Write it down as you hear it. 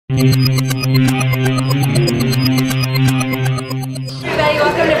Everybody,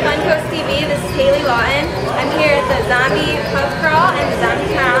 welcome to Fun Coast TV. This is Haley Lawton. I'm here at the Zombie Pub Crawl and the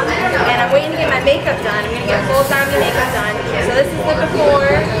Zombie Town, and I'm waiting to get my makeup done. I'm going to get full zombie makeup done. So this is the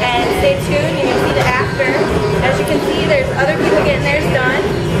before, and stay tuned. You can see the after. As you can see, there's other people getting theirs done.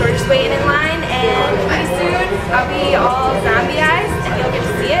 We're just waiting in line, and pretty soon I'll be all zombie-ized, and you'll get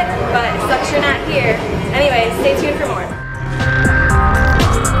to see it, but it sucks you're not here. Anyway, stay tuned for more.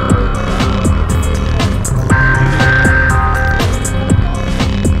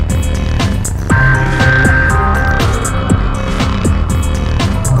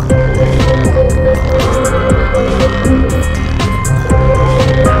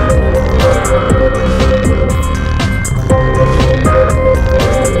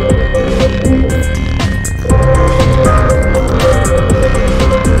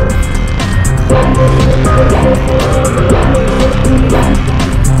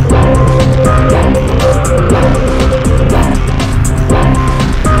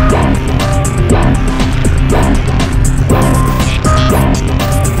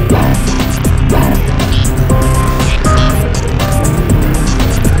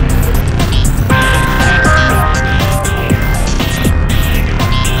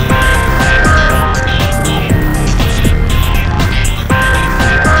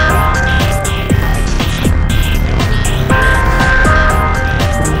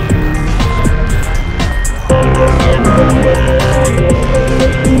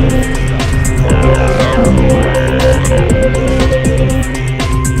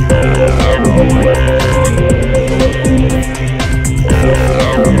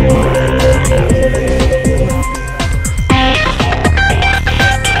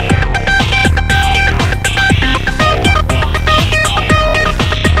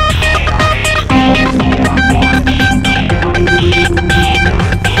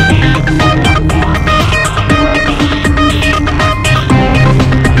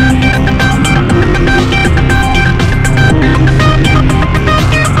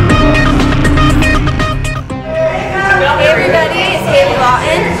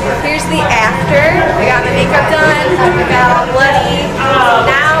 Here's the after. I got my makeup done, I got all bloody.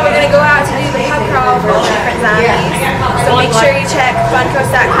 Now we're going to go out to do the pub crawl with all the different zombies. So make sure you check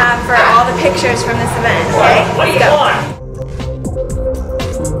funcoast.com for all the pictures from this event, okay? Let's go.